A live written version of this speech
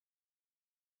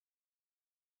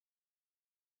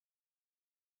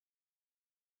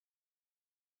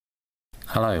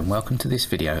Hello and welcome to this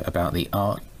video about the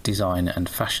art, design and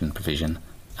fashion provision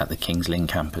at the King's Lynn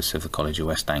campus of the College of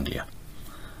West Anglia.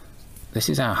 This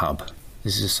is our hub.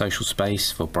 This is a social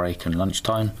space for break and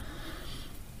lunchtime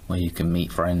where you can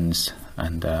meet friends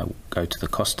and go to the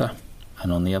Costa,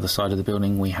 and on the other side of the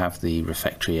building we have the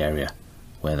refectory area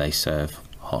where they serve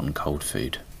hot and cold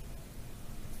food.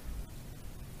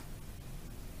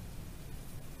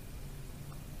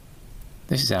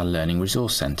 This is our Learning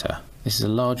Resource Centre. This is a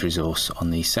large resource on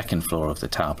the second floor of the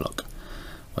tower block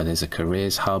where there's a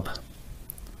careers hub,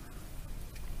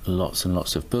 lots and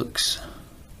lots of books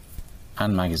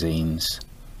and magazines,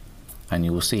 and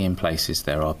you will see in places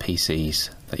there are PCs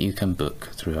that you can book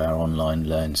through our online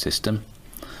Learn system,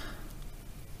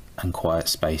 and quiet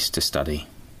space to study.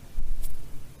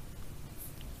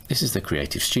 This is the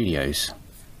Creative Studios.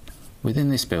 Within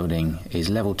this building is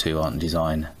level 2 art and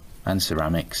design and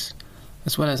ceramics,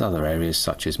 as well as other areas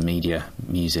such as media,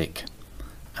 music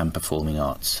and performing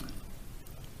arts.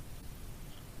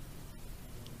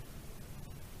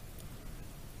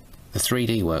 The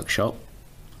 3D workshop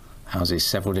houses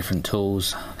several different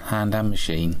tools, hand and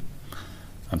machine,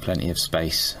 and plenty of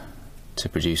space to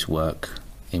produce work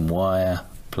in wire,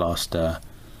 plaster,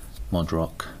 mod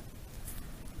rock.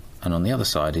 And on the other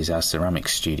side is our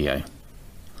ceramics studio.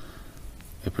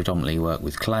 We predominantly work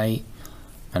with clay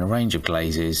and a range of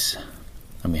glazes,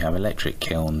 and we have electric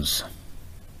kilns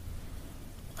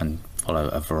and follow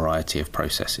a variety of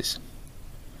processes.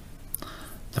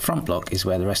 The front block is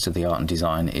where the rest of the art and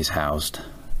design is housed.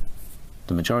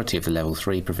 The majority of the level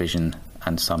 3 provision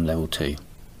and some level 2.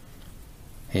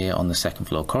 Here on the second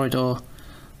floor corridor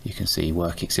you can see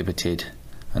work exhibited,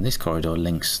 and this corridor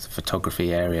links the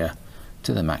photography area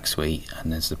to the Mac suite,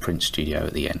 and there's the print studio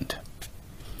at the end.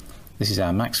 This is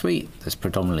our Mac suite that's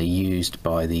predominantly used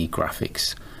by the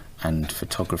graphics and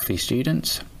photography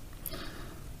students.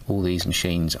 All these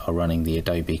machines are running the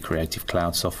Adobe Creative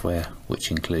Cloud software, which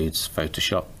includes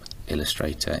Photoshop,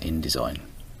 Illustrator, InDesign.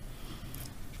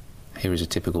 Here is a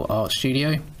typical art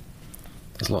studio.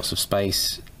 There's lots of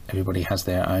space. Everybody has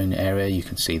their own area. You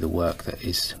can see the work that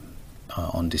is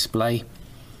on display,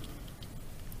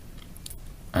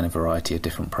 and a variety of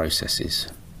different processes,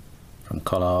 from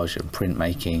collage and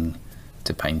printmaking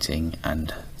to painting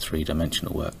and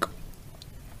three-dimensional work.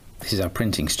 This is our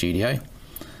printing studio,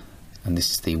 and this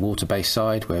is the water-based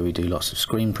side where we do lots of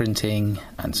screen printing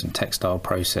and some textile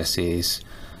processes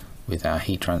with our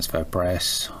heat transfer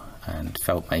press and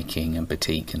felt making and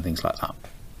batik and things like that.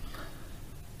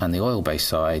 And the oil-based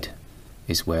side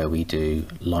is where we do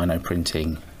lino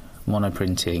printing,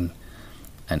 monoprinting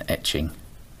and etching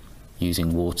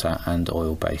using water and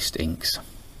oil-based inks.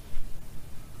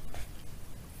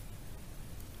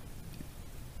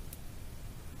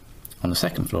 On the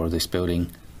second floor of this building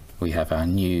we have our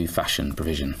new fashion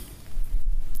provision.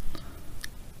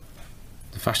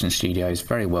 The fashion studio is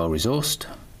very well resourced.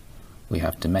 We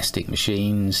have domestic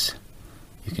machines.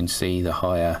 You can see the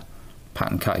higher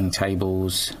pattern cutting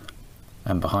tables,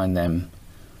 and behind them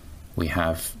we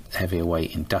have heavier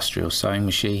weight industrial sewing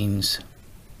machines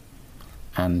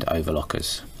and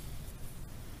overlockers.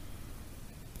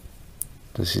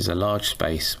 This is a large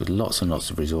space with lots and lots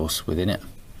of resource within it.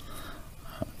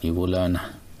 You will learn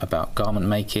about garment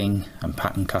making and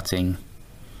pattern cutting,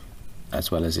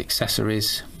 as well as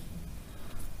accessories,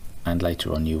 and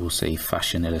later on you will see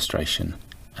fashion illustration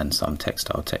and some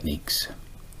textile techniques.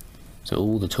 So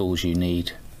all the tools you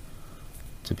need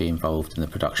to be involved in the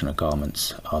production of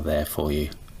garments are there for you,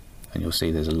 and you'll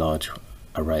see there's a large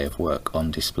array of work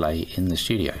on display in the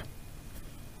studio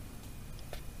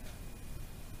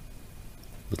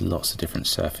with lots of different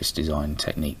surface design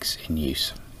techniques in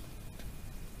use.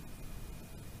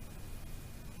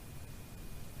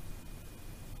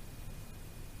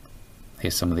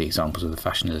 Here's some of the examples of the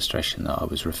fashion illustration that I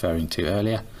was referring to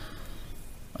earlier,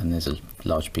 and there's a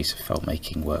large piece of felt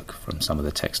making work from some of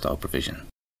the textile provision.